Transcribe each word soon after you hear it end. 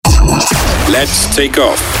Let's take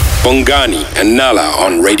off. Bongani and Nala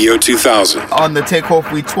on Radio 2000. On the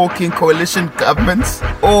takeoff, we're talking coalition governments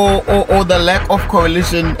or the lack of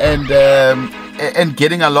coalition and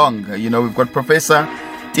getting along. You know, we've got Professor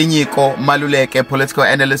Tinyiko Maluleke, a political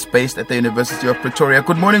analyst based at the University of Pretoria.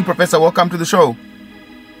 Good morning, Professor. Welcome to the show.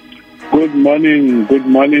 Good morning. Good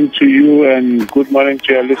morning to you and good morning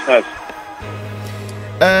to your listeners.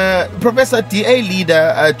 Professor, DA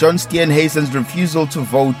leader John Steenhuisen's refusal to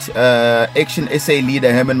vote ActionSA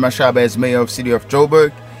leader Herman Mashaba as mayor of City of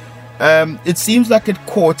Joburg, it seems like it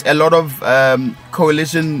caught a lot of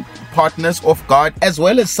coalition partners off guard, as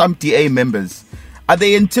well as some DA members. Are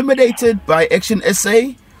they intimidated by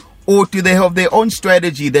ActionSA, or do they have their own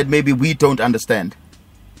strategy that maybe we don't understand?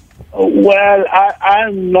 Well,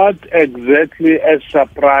 I'm not exactly as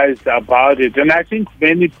surprised about it. And I think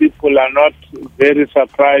many people are not very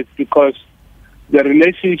surprised because the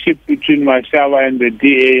relationship between Mashaba and the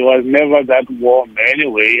DA was never that warm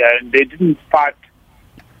anyway. And they didn't part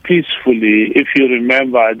peacefully, if you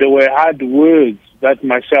remember. There were hard words that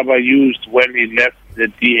Mashaba used when he left the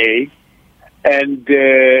DA. And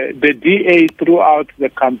the DA, throughout the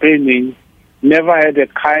campaigning, never had a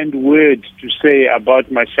kind word to say about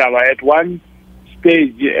Mashaba. At one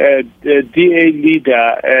stage, the DA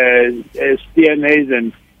leader,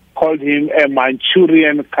 Steenhuisen, called him a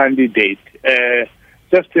Manchurian candidate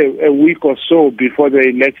just a week or so before the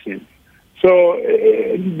election. So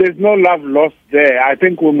there's no love lost there. I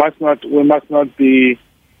think we must not be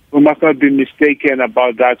mistaken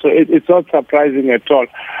about that. So it's not surprising at all.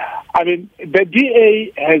 I mean, the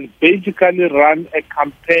DA has basically run a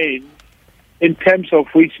campaign in terms of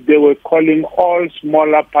which they were calling all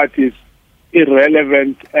smaller parties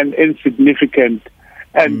irrelevant and insignificant,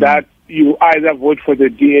 and that you either vote for the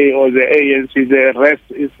DA or the ANC, the rest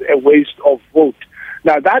is a waste of vote.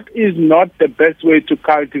 Now, that is not the best way to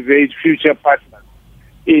cultivate future partners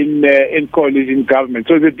in coalition government.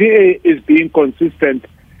 So the DA is being consistent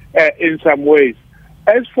in some ways.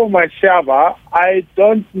 As for Mashaba, I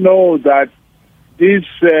don't know that this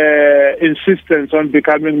insistence on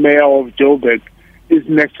becoming mayor of Joburg is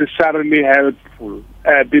necessarily helpful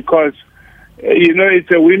because,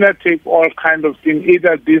 it's a winner-take-all kind of thing,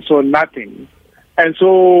 either this or nothing. And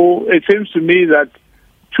so it seems to me that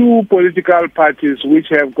two political parties which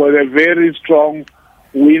have got a very strong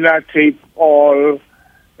winner-take-all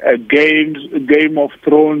Game of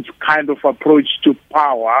Thrones kind of approach to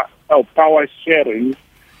power or power sharing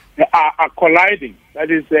are colliding.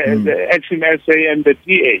 That is the ActionSA and the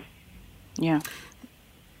DA. Yeah.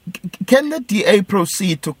 Can the DA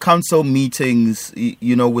proceed to council meetings,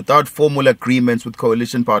 without formal agreements with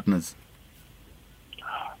coalition partners?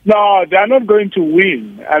 No, they are not going to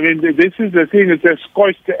win. I mean, this is the thing. It's a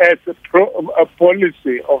scorched earth a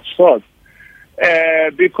policy of sorts.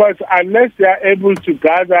 Because unless they are able to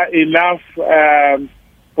gather enough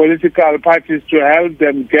political parties to help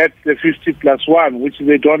them get the 50+1, which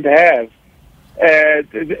they don't have,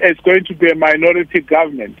 it's going to be a minority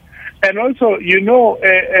government. And also,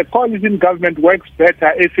 a coalition government works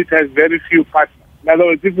better if it has very few partners. In other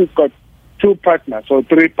words, if it's got two partners or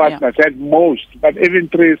three partners at most, but even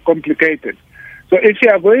three is complicated. So if you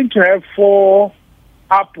are going to have four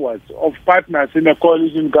upwards of partners in a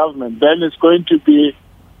coalition government, then it's going to be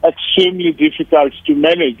extremely difficult to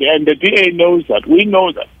manage. And the DA knows that. We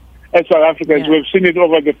know that. As South Africans, we've seen it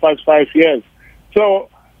over the past 5 years. So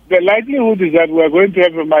the likelihood is that we're going to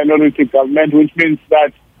have a minority government, which means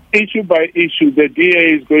that issue by issue, the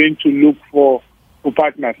DA is going to look for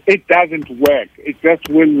partners. It doesn't work. It just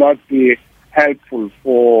will not be helpful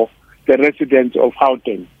for the residents of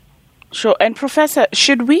Gauteng. Sure. And Professor,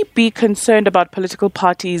 should we be concerned about political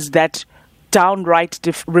parties that downright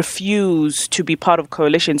refuse to be part of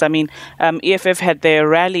coalitions? I mean, EFF had their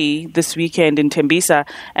rally this weekend in Tembisa,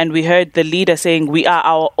 and we heard the leader saying, we are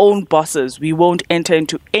our own bosses. We won't enter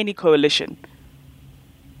into any coalition.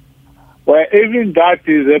 Well, even that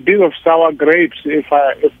is a bit of sour grapes,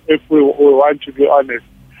 if we want to be honest.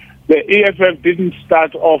 The EFF didn't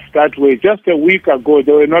start off that way. Just a week ago,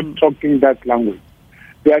 they were not talking that language.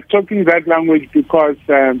 They are talking that language because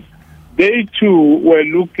they too were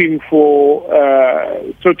looking for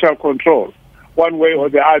total control, one way or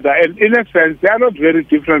the other. And in a sense, they are not very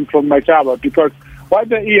different from Mashaba, because what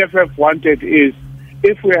the EFF wanted is,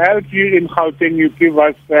 if we help you in Gauteng, you give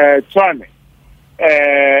us Tshwane.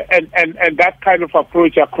 And that kind of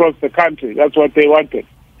approach across the country. That's what they wanted.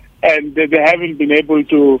 And they haven't been able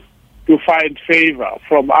to find favor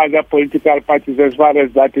from other political parties as far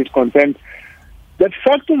as that is concerned. The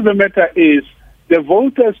fact of the matter is, the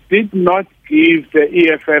voters did not give the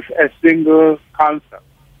EFF a single council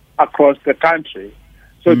across the country.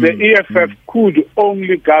 So the EFF could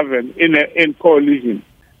only govern in coalition,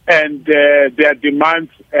 and their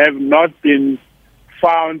demands have not been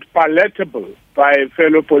found palatable by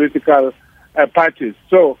fellow political parties.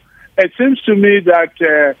 So it seems to me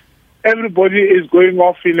that everybody is going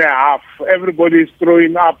off in a half. Everybody is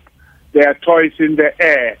throwing up their toys in the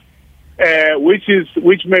air,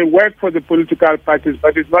 which may work for the political parties,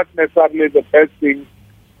 but it's not necessarily the best thing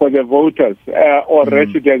for the voters or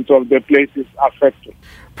residents of the places affected.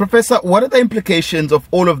 Professor, what are the implications of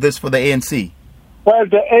all of this for the ANC? Well,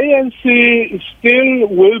 the ANC still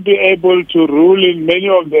will be able to rule in many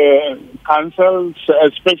of the councils,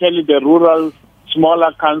 especially the rural,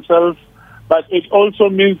 smaller councils, but it also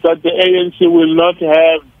means that the ANC will not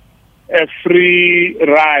have a free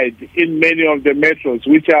ride in many of the metros,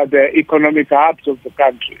 which are the economic hubs of the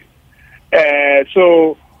country.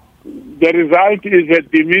 So the result is a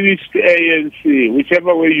diminished ANC,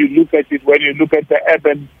 whichever way you look at it, when you look at the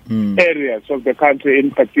urban areas of the country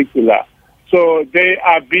in particular. So they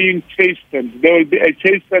are being chastened. There will be a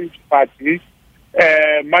chastened party,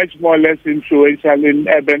 much more less influential in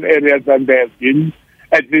urban areas than they have been,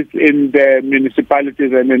 at least in the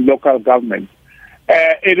municipalities and in local government.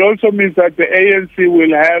 It also means that the ANC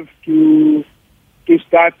will have to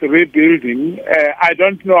start rebuilding. I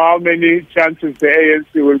don't know how many chances the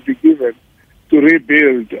ANC will be given to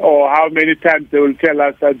rebuild, or how many times they will tell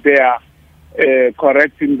us that they are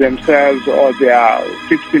correcting themselves or they are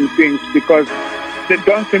fixing things, because they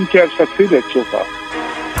don't seem to have succeeded so far.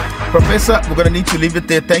 Professor, we're going to need to leave it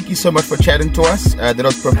there. Thank you so much for chatting to us. That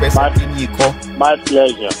was Professor Tinyiko. My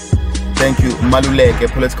pleasure. Thank you, Maluleke, a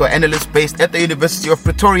political analyst based at the University of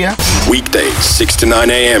Pretoria. Weekdays, 6 to 9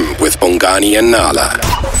 a.m. with Bongani and Nala.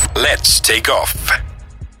 Let's take off.